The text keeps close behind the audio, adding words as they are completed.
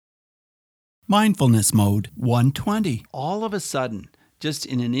Mindfulness Mode 120. All of a sudden, just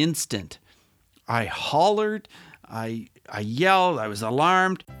in an instant, I hollered, I yelled, I was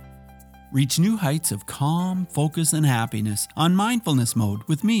alarmed. Reach new heights of calm, focus, and happiness on Mindfulness Mode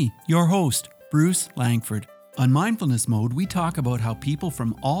with me, your host, Bruce Langford. On Mindfulness Mode, we talk about how people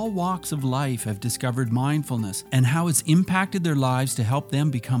from all walks of life have discovered mindfulness and how it's impacted their lives to help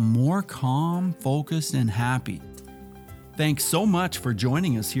them become more calm, focused, and happy. Thanks so much for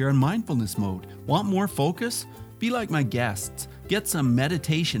joining us here on Mindfulness Mode. Want more focus? Be like my guests. Get some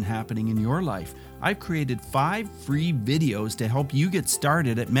meditation happening in your life. I've created 5 free videos to help you get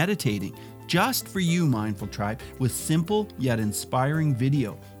started at meditating, just for you, Mindful Tribe, with simple yet inspiring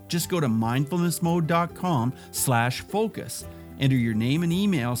video. Just go to mindfulnessmode.com/focus. Enter your name and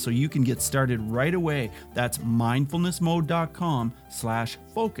email so you can get started right away. That's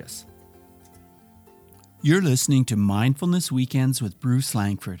mindfulnessmode.com/focus. You're listening to Mindfulness Weekends with Bruce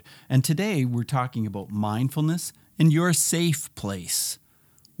Langford, and today we're talking about mindfulness and your safe place.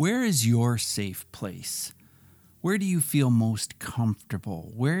 Where is your safe place? Where do you feel most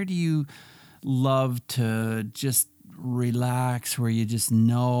comfortable? Where do you love to just relax, where you just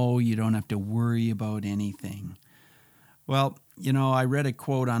know you don't have to worry about anything? Well, I read a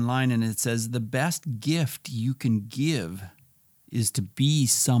quote online and it says, the best gift you can give is to be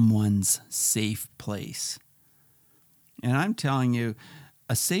someone's safe place. And I'm telling you,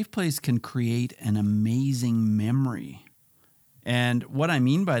 a safe place can create an amazing memory. And what I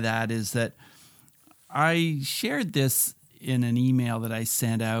mean by that is that I shared this in an email that I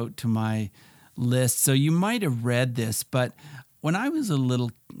sent out to my list. So you might have read this, but when I was a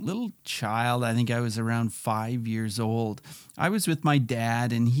little child, I think I was around 5 years old, I was with my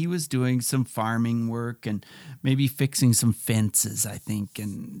dad and he was doing some farming work and maybe fixing some fences, I think,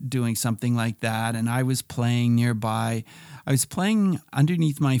 and doing something like that. And I was playing nearby. I was playing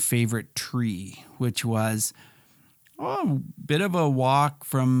underneath my favorite tree, which was a bit of a walk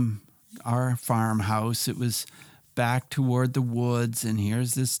from our farmhouse. It was back toward the woods, and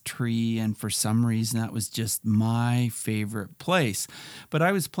here's this tree, and for some reason that was just my favorite place. But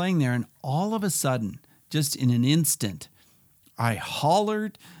I was playing there, and all of a sudden, just in an instant, I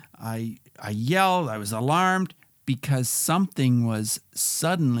hollered, I yelled, I was alarmed because something was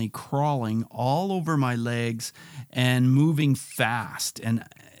suddenly crawling all over my legs and moving fast. And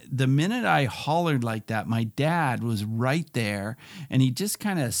the minute I hollered like that, my dad was right there, and he just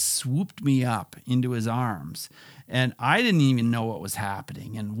kind of swooped me up into his arms. And I didn't even know what was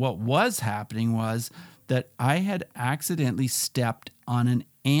happening. And what was happening was that I had accidentally stepped on an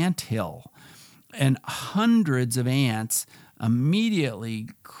anthill, and hundreds of ants immediately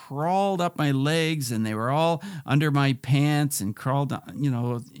crawled up my legs, and they were all under my pants and crawled,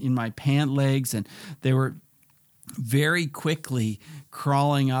 in my pant legs, and they were very quickly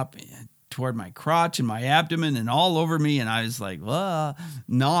crawling up toward my crotch and my abdomen and all over me. And I was like,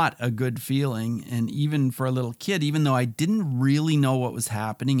 not a good feeling. And even for a little kid, even though I didn't really know what was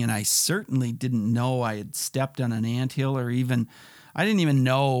happening, and I certainly didn't know I had stepped on an anthill, or I didn't even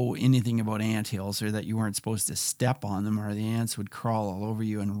know anything about anthills, or that you weren't supposed to step on them or the ants would crawl all over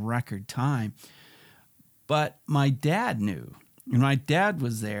you in record time. But my dad knew, and my dad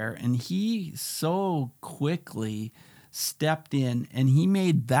was there, and he so quickly stepped in, and he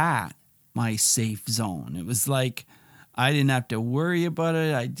made that my safe zone. It was like I didn't have to worry about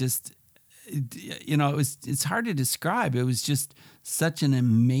it. It's hard to describe. It was just such an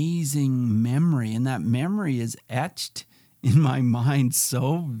amazing memory, and that memory is etched in my mind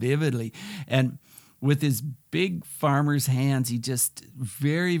so vividly. And with his big farmer's hands, he just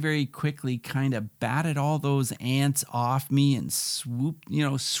very, very quickly kind of batted all those ants off me and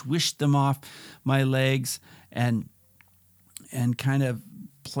swished them off my legs and kind of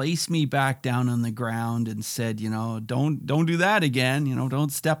placed me back down on the ground and said, don't do that again.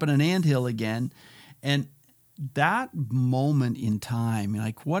 Don't step on an anthill again. And that moment in time,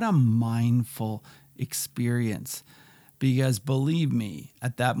 like, what a mindful experience. Because believe me,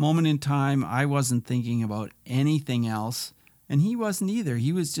 at that moment in time, I wasn't thinking about anything else, and he wasn't either.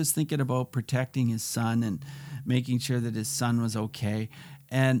 He was just thinking about protecting his son and making sure that his son was okay.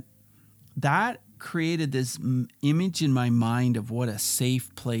 And that created this image in my mind of what a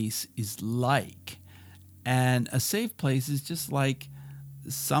safe place is like. And a safe place is just like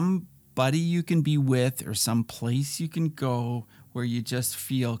somebody you can be with, or some place you can go where you just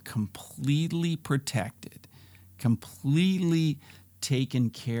feel completely protected, completely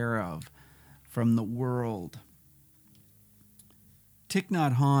taken care of from the world. Thich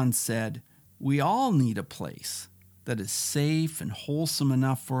Nhat Hanh said, "We all need a place that is safe and wholesome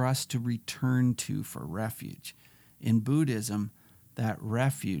enough for us to return to for refuge. In Buddhism, that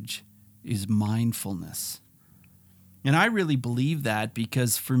refuge is mindfulness. And I really believe that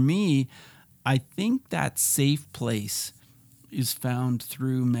because for me, I think that safe place is found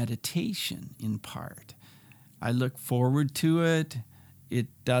through meditation in part. I look forward to it. It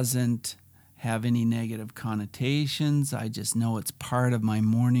doesn't have any negative connotations. I just know it's part of my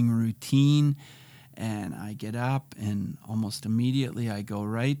morning routine. And I get up and almost immediately I go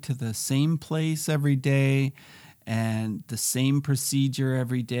right to the same place every day and the same procedure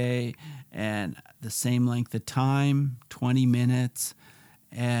every day and the same length of time, 20 minutes.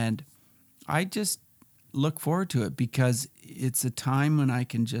 And I just look forward to it because it's a time when I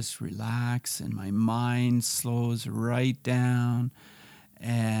can just relax and my mind slows right down.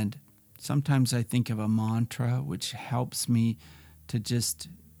 And sometimes I think of a mantra which helps me to just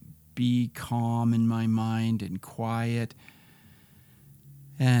be calm in my mind and quiet.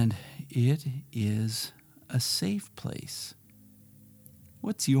 And it is a safe place.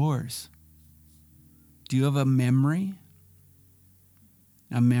 What's yours? Do you have a memory?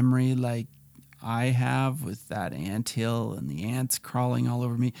 A memory like I have with that anthill and the ants crawling all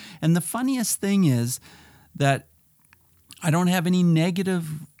over me. And the funniest thing is that I don't have any negative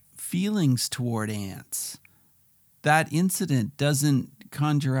feelings toward ants. That incident doesn't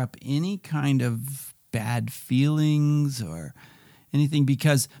conjure up any kind of bad feelings or anything,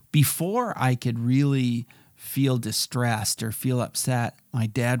 because before I could really feel distressed or feel upset, my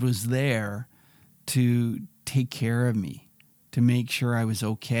dad was there to take care of me, to make sure I was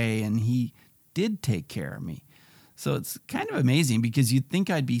okay, and he did take care of me. So it's kind of amazing because you'd think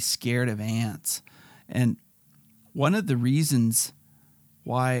I'd be scared of ants. And one of the reasons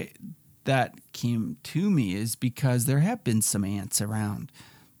why that came to me is because there have been some ants around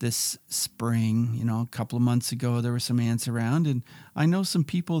this spring. A couple of months ago, there were some ants around, and I know some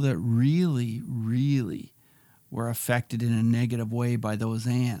people that really, really were affected in a negative way by those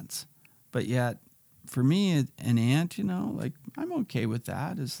ants. But yet, for me, an ant, I'm okay with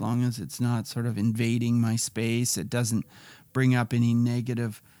that as long as it's not sort of invading my space. It doesn't bring up any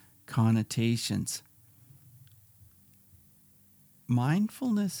negative connotations.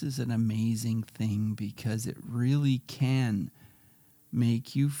 Mindfulness is an amazing thing because it really can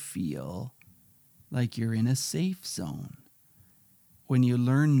make you feel like you're in a safe zone when you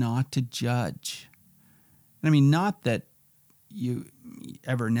learn not to judge. I mean, not that you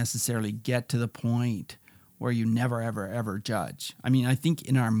ever necessarily get to the point where you never, ever, ever judge. I mean, I think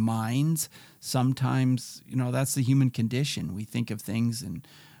in our minds, sometimes, that's the human condition. We think of things and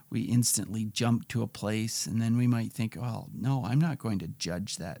we instantly jump to a place, and then we might think, well, no, I'm not going to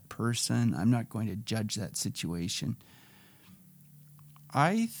judge that person. I'm not going to judge that situation.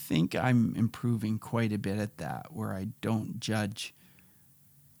 I think I'm improving quite a bit at that, where I don't judge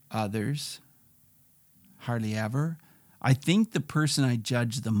others, hardly ever. I think the person I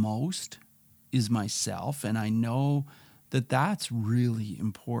judge the most is myself, and I know that that's really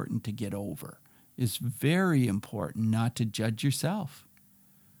important to get over. It's very important not to judge yourself,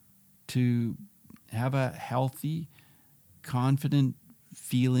 to have a healthy, confident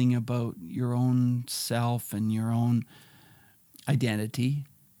feeling about your own self and your own identity.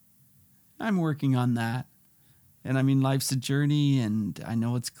 I'm working on that. And I mean, life's a journey, and I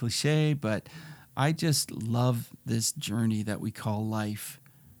know it's cliche, but I just love this journey that we call life.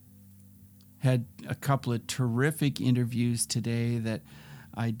 Had a couple of terrific interviews today that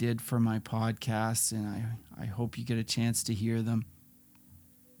I did for my podcast, and I hope you get a chance to hear them.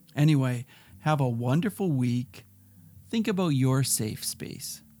 Anyway, have a wonderful week. Think about your safe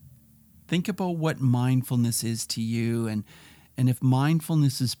space. Think about what mindfulness is to you, and if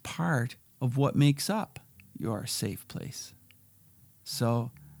mindfulness is part of what makes up your safe place.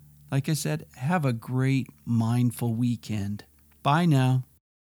 So, like I said, have a great mindful weekend. Bye now.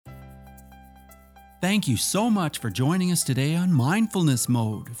 Thank you so much for joining us today on Mindfulness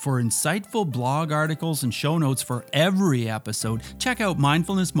Mode. For insightful blog articles and show notes for every episode, check out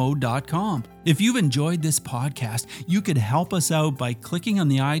mindfulnessmode.com. If you've enjoyed this podcast, you could help us out by clicking on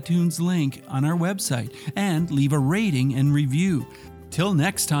the iTunes link on our website and leave a rating and review. Till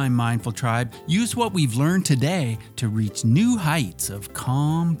next time, Mindful Tribe, use what we've learned today to reach new heights of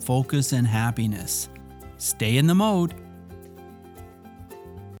calm, focus, and happiness. Stay in the mode.